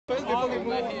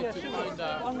We're here to find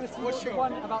out what's your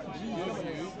one about Jesus.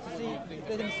 See if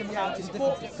there's any similarities.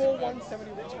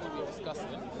 4171 we're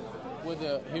discussing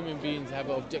whether human beings have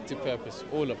an objective purpose,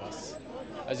 all of us,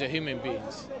 as a human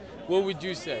beings. What would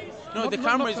you say? No, the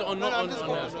camera is on, not on us.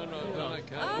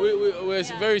 No. We're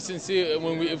very sincere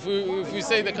when if we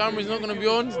say the camera is not going to be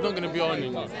on, it's not going to be on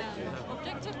anymore.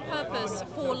 Objective purpose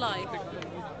for life.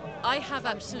 I have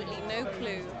absolutely no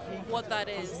clue what that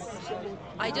is.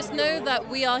 I just know that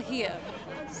we are here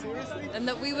and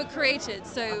that we were created.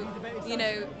 So, you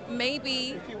know,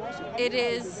 maybe it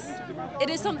is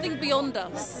something beyond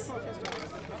us.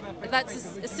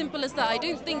 That's as simple as that. I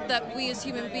don't think that we as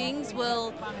human beings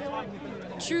will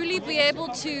truly be able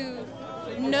to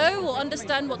know or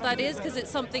understand what that is because it's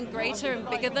something greater and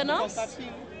bigger than us.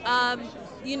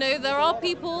 You know, there are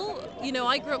people, you know,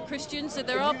 I grew up Christian, so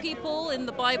there are people in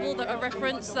the Bible that are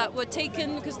referenced that were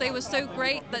taken because they were so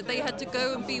great that they had to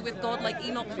go and be with God, like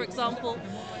Enoch, for example.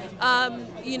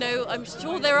 You know, I'm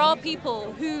sure there are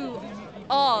people who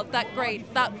are that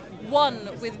great, that one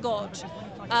with God.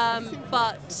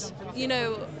 But, you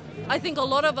know, I think a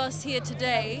lot of us here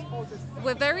today,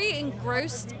 we're very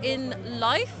engrossed in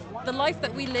life, the life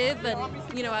that we live and,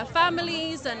 you know, our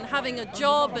families and having a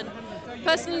job. And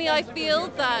personally, I feel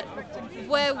that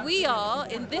where we are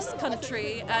in this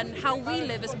country and how we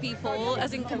live as people,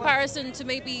 as in comparison to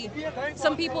maybe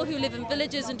some people who live in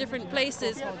villages and different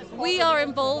places, we are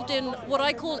involved in what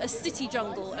I call a city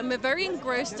jungle, and we're very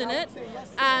engrossed in it,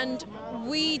 and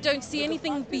we don't see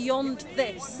anything beyond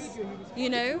this, you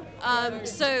know?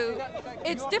 So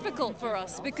it's difficult for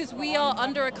us because we are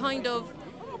under a kind of,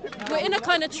 we're in a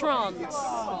kind of trance,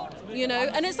 you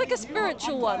know, and it's like a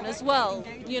spiritual one as well,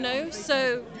 you know,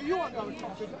 so...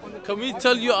 Can we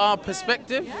tell you our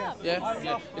perspective?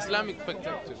 Yeah. Islamic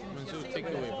perspective. Mansur, take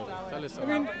it away, brother. Tell us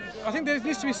something. I mean, I think there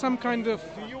needs to be some kind of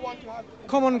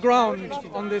common ground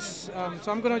on this,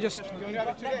 so I'm going to just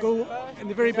go in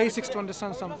the very basics to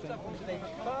understand something.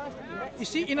 You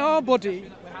see, in our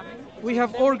body, we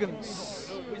have organs.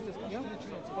 Yeah?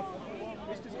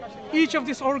 Each of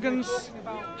these organs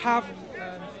have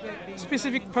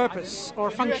specific purpose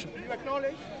or function.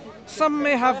 Some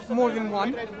may have more than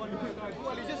one.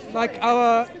 Like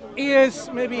our ears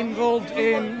may be involved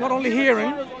in not only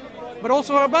hearing, but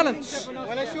also our balance.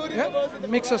 Yeah? It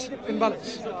makes us in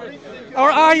balance.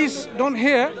 Our eyes don't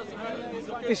hear,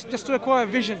 it's just to acquire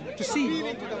vision, to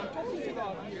see.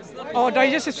 Our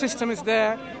digestive system is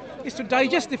there, is to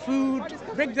digest the food,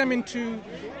 break them into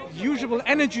usable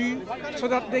energy so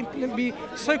that they can be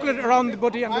circulated around the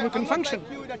body and then we can function.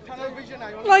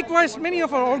 Likewise, many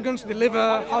of our organs, the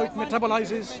liver, how it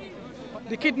metabolizes,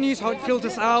 the kidneys, how it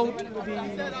filters out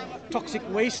the toxic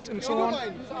waste and so on.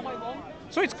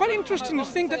 So it's quite interesting to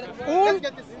think that all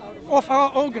of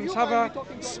our organs have a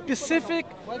specific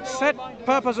set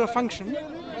purpose or function,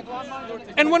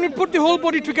 and when we put the whole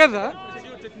body together,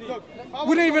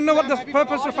 we don't even know what the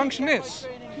purpose or function is.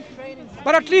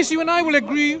 But at least you and I will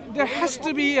agree there has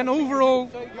to be an overall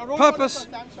purpose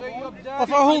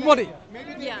of our whole body.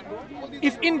 Yeah.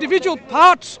 If individual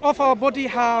parts of our body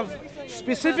have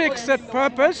specific set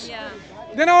purpose,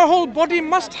 then our whole body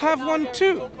must have one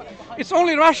too. It's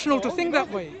only rational to think that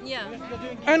way. Yeah.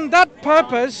 And that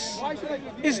purpose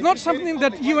is not something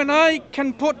that you and I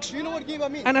can put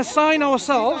and assign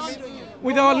ourselves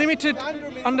with our limited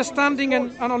understanding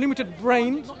and our limited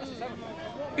brain.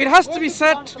 It has to be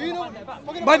set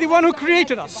by the one who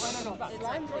created us.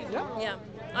 Yeah,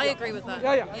 I agree with that.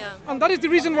 Yeah. And that is the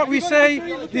reason why we say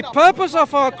the purpose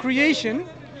of our creation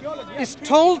is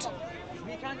told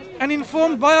and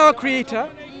informed by our Creator,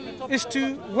 is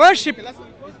to worship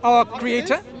our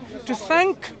Creator, to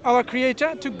thank our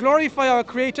Creator, to glorify our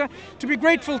Creator, to be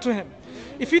grateful to Him.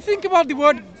 If you think about the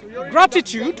word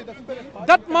gratitude,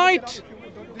 that might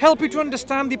help you to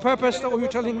understand the purpose that we were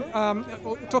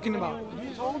talking about.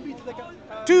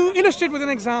 To illustrate with an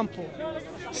example,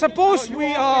 suppose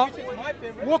we are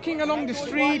walking along the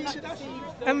street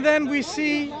and then we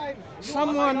see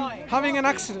someone having an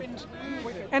accident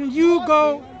and you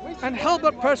go and help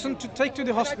that person to take to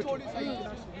the hospital.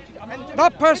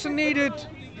 That person needed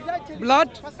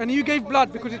blood and you gave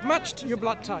blood because it matched your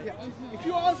blood type.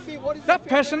 That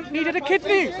person needed a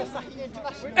kidney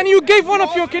and you gave one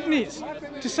of your kidneys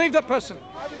to save that person.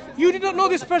 You did not know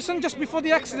this person just before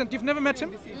the accident. You've never met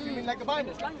him.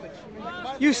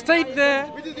 You stayed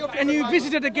there and you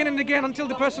visited again and again until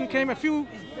the person came. A few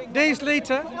days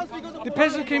later, the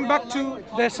person came back to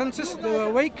their senses, they were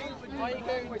awake,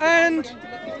 and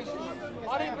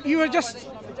you were just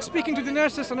speaking to the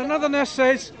nurses and another nurse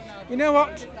says, you know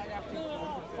what,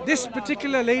 this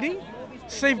particular lady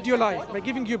saved your life by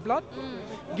giving you blood,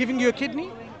 giving you a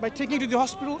kidney, by taking you to the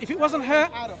hospital. If it wasn't her,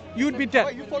 you would be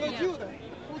dead.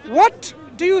 What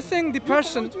do you think the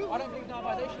person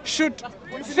should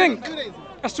think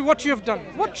as to what you have done?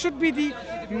 What should be the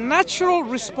natural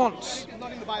response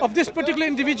of this particular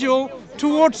individual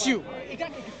towards you?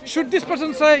 Should this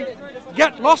person say,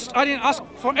 get lost, I didn't ask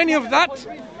for any of that?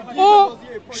 Or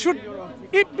should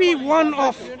it be one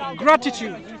of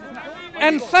gratitude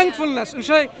and thankfulness and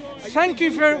say, thank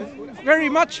you very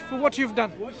much for what you've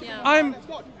done. I'm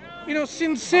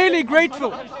sincerely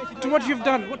grateful to what you've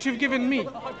done, what you've given me.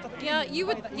 You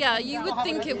would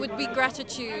think it would be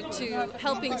gratitude to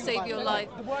helping save your life.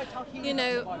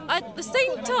 At the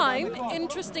same time,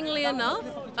 interestingly enough,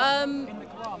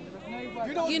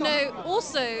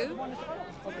 also,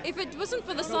 if it wasn't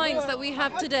for the science that we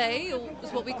have today, or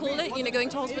is what we call it, going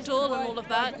to hospital and all of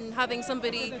that, and having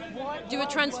somebody do a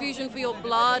transfusion for your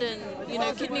blood and,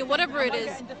 kidney, whatever it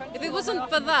is, if it wasn't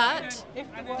for that,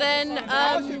 then,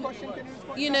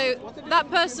 that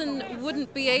person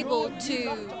wouldn't be able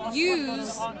to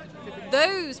use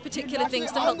those particular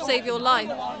things to help save your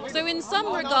life. So in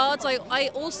some regards, I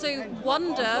also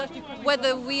wonder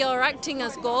whether we are acting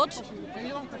as God,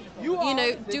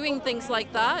 doing things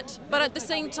like that. But at the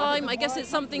same time, I guess it's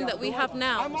something that we have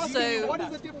now. So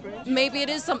maybe it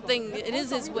is something, it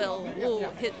is His will, or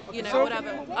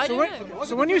whatever. I don't know.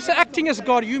 So when you say acting as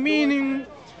God, you mean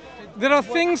there are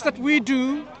things that we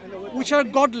do which are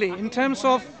godly in terms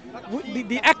of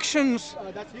the actions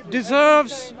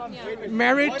deserves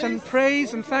merit and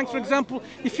praise and thanks. For example,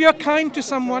 if you're kind to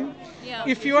someone,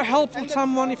 if you're helpful to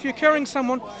someone, if you're caring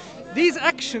someone, these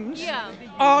actions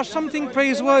are something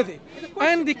praiseworthy.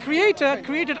 And the Creator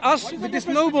created us with these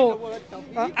noble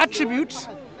attributes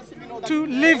to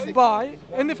live by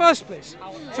in the first place.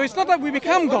 So it's not that we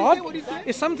become God,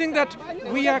 it's something that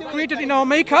we are created in our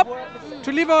makeup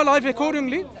to live our life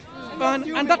accordingly.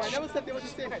 And that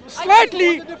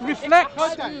slightly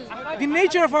reflects the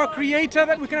nature of our Creator,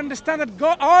 that we can understand that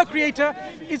God, our Creator,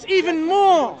 is even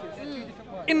more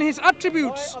in His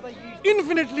attributes,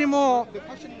 infinitely more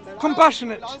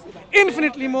compassionate,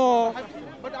 infinitely more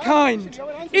kind,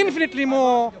 infinitely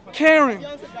more caring,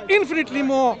 infinitely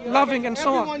more loving, and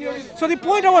so on. So the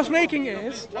point I was making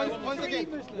is,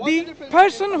 the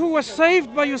person who was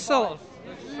saved by yourself,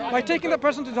 by taking that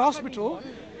person to the hospital,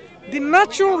 the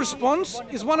natural response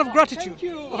is one of gratitude,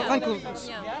 of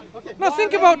thankfulness. Now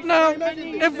think about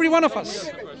every one of us.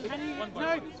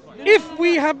 If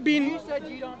we have been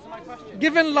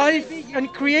given life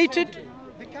and created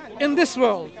in this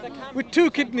world with 2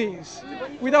 kidneys,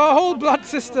 with our whole blood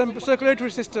system,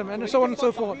 circulatory system, and so on and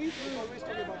so forth,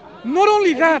 not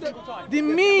only that, the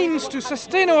means to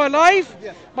sustain our life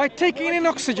by taking in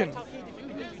oxygen,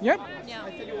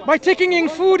 by taking in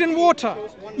food and water,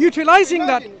 utilizing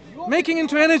that, making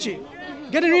into energy,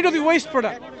 getting rid of the waste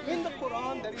product.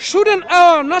 Shouldn't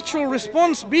our natural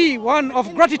response be one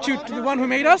of gratitude to the one who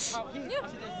made us?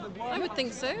 I would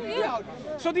think so, yeah.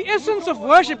 So the essence of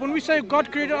worship, when we say God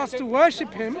created us to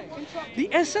worship Him, the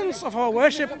essence of our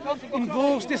worship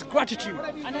involves this gratitude,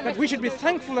 that we should be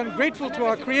thankful and grateful to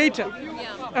our Creator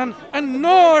and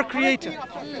know our Creator.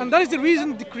 And that is the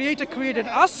reason the Creator created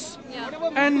us,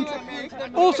 and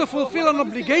also fulfill an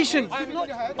obligation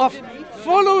of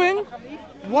following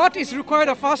what is required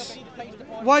of us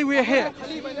while we are here.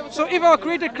 So if our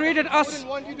Creator created us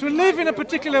to live in a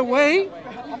particular way,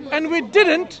 and we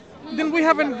didn't, then we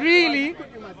haven't really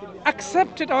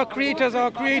accepted our Creator as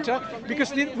our Creator,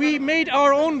 because we made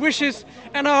our own wishes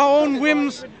and our own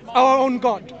whims our own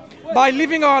God, by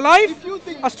living our life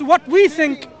as to what we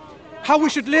think how we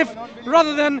should live,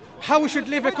 rather than how we should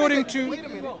live according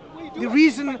to the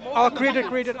reason our Creator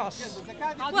created us.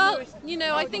 Well,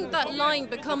 I think that line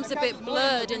becomes a bit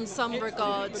blurred in some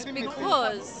regards,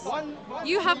 because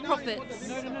you have prophets,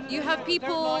 you have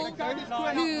people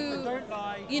who,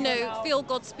 feel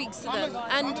God speaks to them.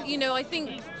 And, I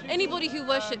think anybody who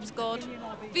worships God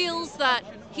feels that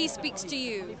He speaks to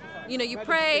you. You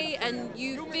pray and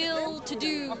you feel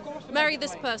to marry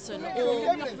this person,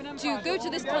 or to go to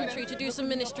this country to do some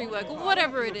ministry work, or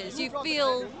whatever it is. You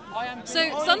feel,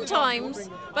 so sometimes,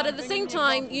 but at the same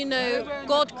time,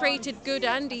 God created good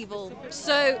and evil.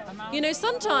 So,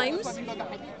 sometimes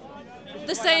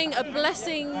the saying, a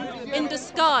blessing in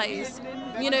disguise,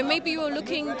 maybe you're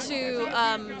looking to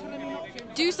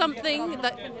do something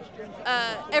that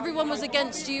everyone was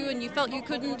against you and you felt you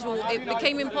couldn't, or it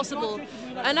became impossible,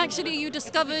 and actually you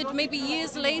discovered maybe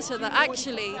years later that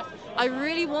actually I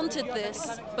really wanted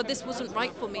this, but this wasn't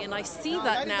right for me, and I see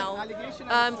that now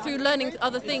through learning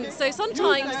other things. So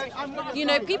sometimes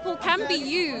people can be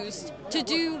used to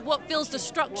do what feels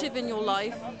destructive in your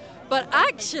life, But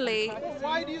actually,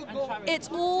 it's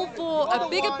all for a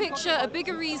bigger picture, a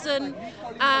bigger reason,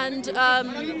 and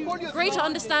greater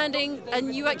understanding,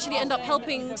 and you actually end up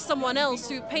helping someone else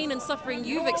through pain and suffering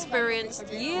you've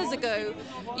experienced years ago.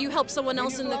 You help someone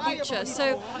else in the future.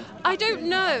 So I don't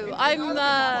know. I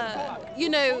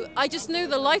just know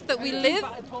the life that we live,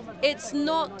 it's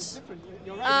not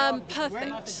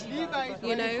perfect,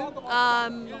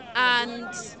 and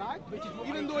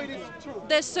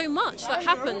there's so much that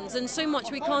happens and so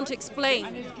much we can't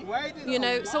explain,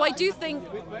 so I do think,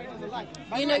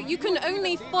 you can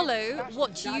only follow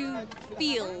what you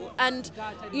feel, and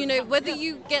whether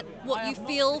you get what you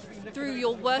feel through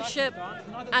your worship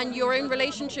and your own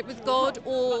relationship with God,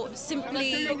 or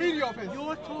simply,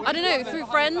 I don't know, through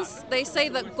friends. They say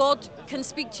that God can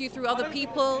speak to you through other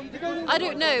people. I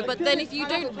don't know, but then if you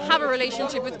don't have a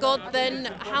relationship with God, then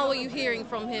how are you hearing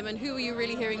from Him, and who are you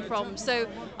really hearing from? So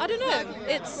I don't know.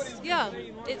 It's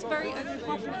very open.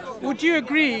 Would you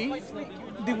agree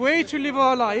the way to live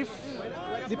our life,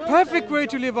 the perfect way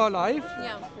to live our life,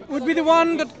 would be the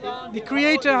one that the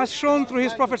Creator has shown through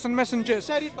His prophets and messengers,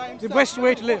 the best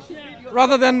way to live,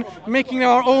 rather than making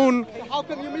our own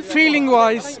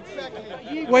feeling-wise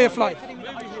way of life?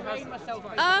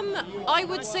 I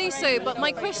would say so, but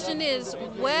my question is,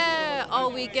 where are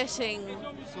we getting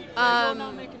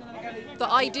the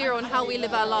idea on how we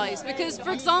live our lives? Because,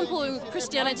 for example, in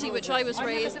Christianity, which I was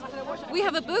raised, we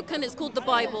have a book and it's called the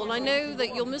Bible. I know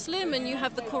that you're Muslim and you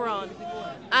have the Quran,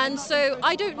 and so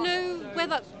I don't know where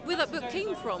that book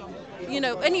came from.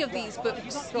 Any of these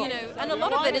books, and a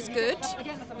lot of it is good.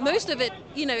 Most of it,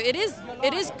 it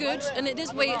is good, and it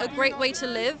is a great way to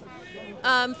live.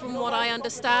 From what I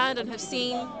understand and have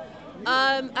seen.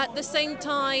 At the same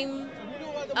time,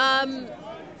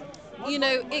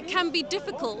 it can be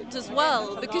difficult as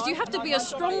well, because you have to be a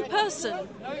strong person.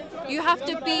 You have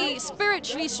to be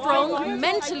spiritually strong,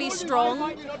 mentally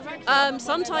strong,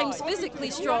 sometimes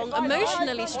physically strong,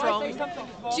 emotionally strong,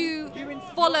 to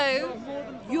follow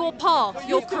your path,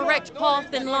 your correct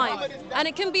path in life. And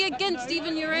it can be against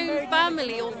even your own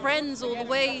family or friends, or the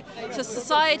way to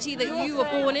society that you were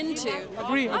born into.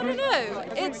 Agree. I don't know.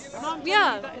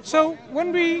 So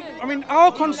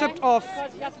our concept of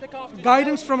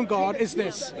guidance from God is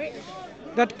this: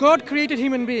 that God created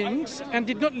human beings and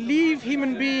did not leave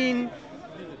human being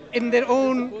in their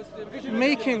own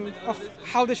making of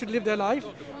how they should live their life,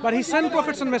 but He sent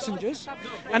prophets and messengers,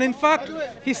 and in fact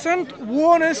He sent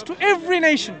warners to every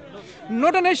nation.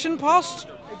 Not a nation passed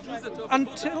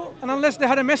until and unless they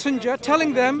had a messenger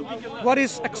telling them what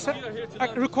is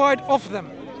required of them,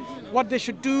 what they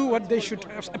should do, what they should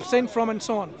abstain from, and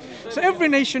so on. So every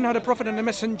nation had a prophet and a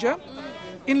messenger.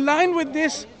 In line with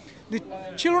this, the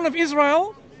children of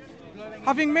Israel,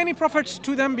 having many prophets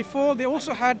to them before, they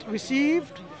also had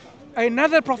received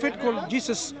another prophet called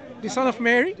Jesus, the son of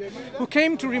Mary, who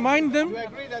came to remind them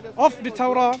of the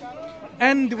Torah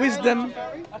and the wisdom,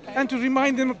 and to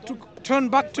remind them to turn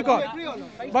back to God.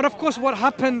 But of course, what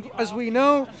happened, as we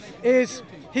know, is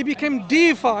he became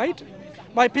deified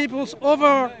by people's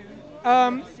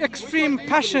extreme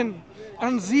passion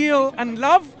and zeal and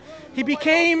love. He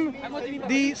became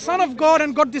the Son of God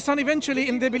and God the Son eventually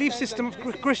in the belief system of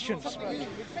Christians,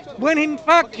 when in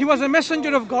fact he was a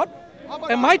messenger of God,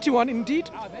 a mighty one indeed,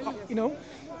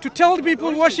 to tell the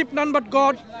people worship none but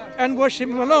God and worship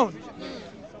Him alone.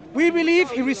 We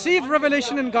believe he received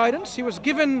revelation and guidance. He was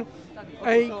given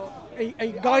a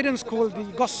guidance called the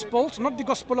Gospels, not the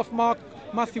Gospel of Mark,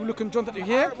 Matthew, Luke and John that you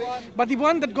hear, but the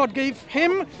one that God gave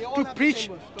him to preach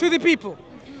to the people.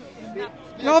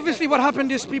 Now obviously what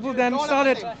happened is people then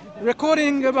started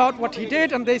recording about what he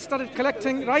did, and they started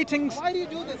collecting writings,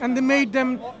 and they made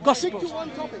them Gospels.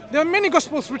 There are many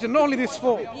Gospels written, not only these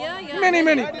four. Many.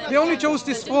 They only chose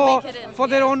these four for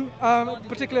their own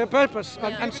particular purpose,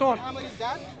 and so on.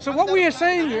 So what we are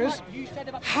saying is,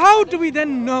 how do we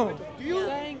then know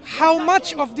how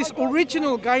much of this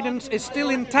original guidance is still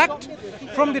intact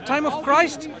from the time of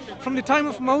Christ, from the time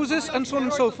of Moses, and so on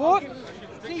and so forth,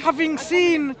 having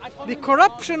seen the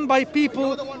corruption by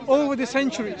people over the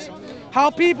centuries? How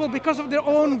people, because of their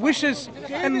own wishes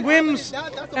and whims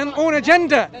and own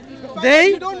agenda,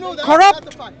 they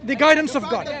corrupt the guidance of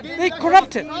God. They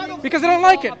corrupt it because they don't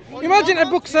like it. Imagine a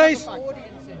book says,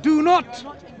 do not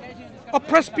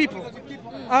oppress people,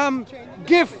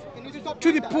 give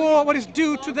to the poor what is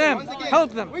due to them,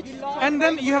 help them. And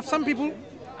then you have some people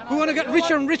who want to get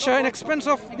richer and richer in expense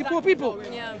of the poor people.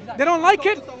 They don't like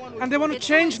it, and they want to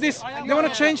change this. They want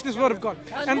to change this word of God.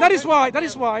 And that is why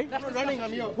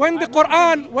when the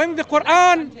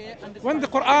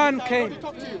Quran came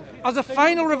as a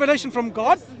final revelation from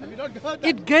God,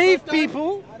 it gave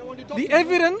people the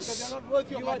evidence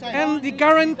and the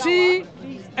guarantee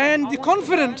and the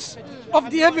confidence of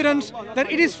the evidence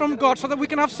that it is from God, so that we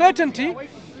can have certainty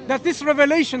that this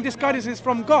revelation, this guidance is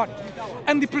from God,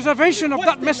 and the preservation of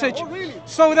that message,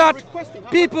 so that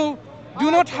people do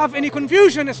not have any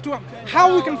confusion as to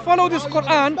how we can follow this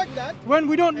Quran when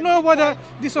we don't know whether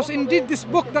this was indeed this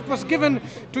book that was given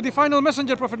to the final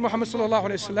messenger, Prophet Muhammad sallallahu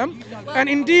alaihi wasallam, and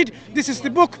indeed this is the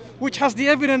book which has the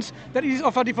evidence that it is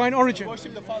of a divine origin.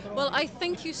 Well, I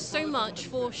thank you so much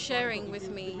for sharing with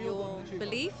me your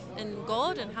belief in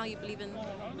God and how you believe in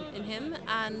Him,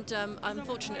 and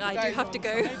unfortunately I do have to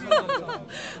go.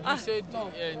 You said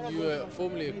you were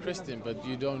formerly a Christian, but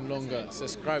you don't longer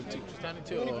subscribe to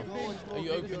Christianity, or are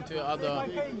you open to other,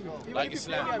 like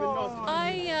Islam?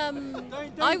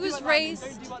 I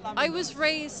was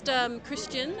raised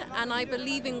Christian, and I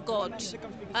believe in God,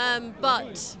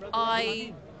 but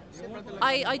I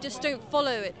just don't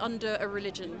follow it under a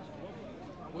religion.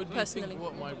 What do you Personally, think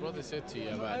what my brother said to you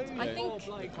about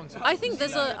I think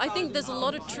there's a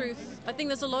lot of truth. I think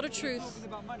there's a lot of truth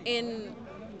in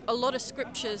a lot of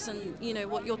scriptures, and you know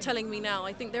what you're telling me now.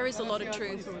 I think there is a lot of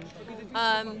truth.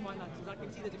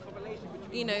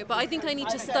 You know, but I think I need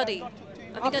to study.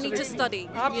 I need to study,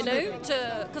 you know,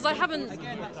 because I haven't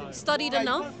studied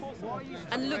enough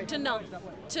and looked enough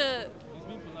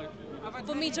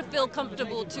for me to feel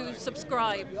comfortable to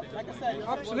subscribe.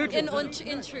 Absolutely.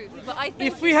 In truth, but I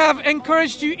think If we have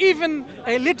encouraged you even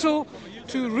a little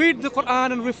to read the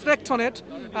Quran and reflect on it,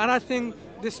 and I think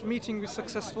this meeting was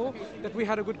successful, that we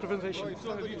had a good conversation.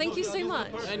 thank you so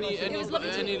much.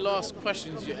 Any last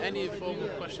questions? Any formal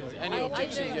questions? Any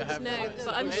objections you have? No,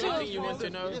 but I'm sure Anything you want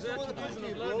to know?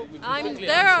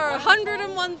 there are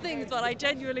 101 things, but I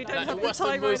genuinely don't have the What's the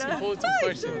time right most now. important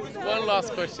question? One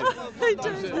last question.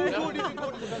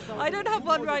 I don't have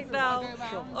one right now,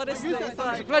 honestly. It's a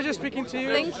But pleasure speaking to you.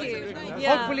 thank you.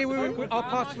 Yeah. Hopefully our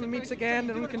paths will meet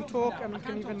again, and we can talk and we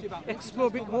can even explore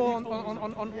a bit more on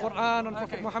Quran, on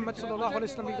Prophet Muhammad sallallahu alaihi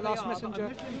wasallam, the last messenger,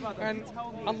 and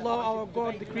Allah, our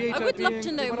God, the Creator. I would love being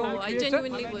to know the one and more. only I Creator.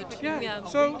 genuinely would. Yeah.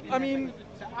 So I mean,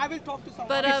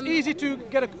 But it's easy to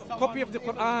get a copy of the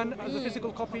Quran, as a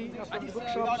physical copy from the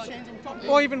bookshops,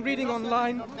 or even reading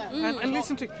online and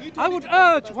listen to it. I would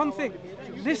urge one thing: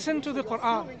 listen to the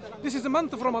Quran. This is the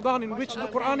month of Ramadan in which the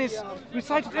Quran is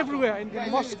recited everywhere, in the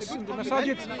mosques, in the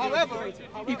masajids.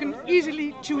 You can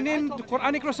easily tune in the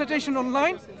Quranic recitation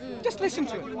online. Just listen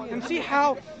to it and see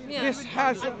how this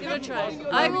has. give it a try.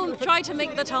 I will try to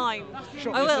make the time.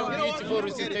 Sure. I will. Beautiful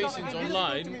recitations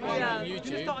online on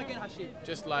YouTube,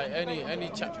 just like any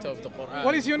chapter of the Quran.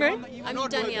 What is your name? I'm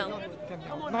Danielle.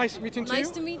 Nice meeting to Nice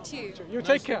you. to meet you. You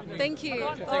take care. Thank you.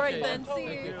 All right then. See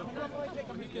you.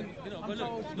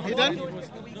 You done?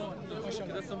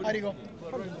 Arigo.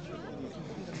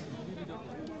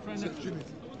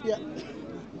 Yeah.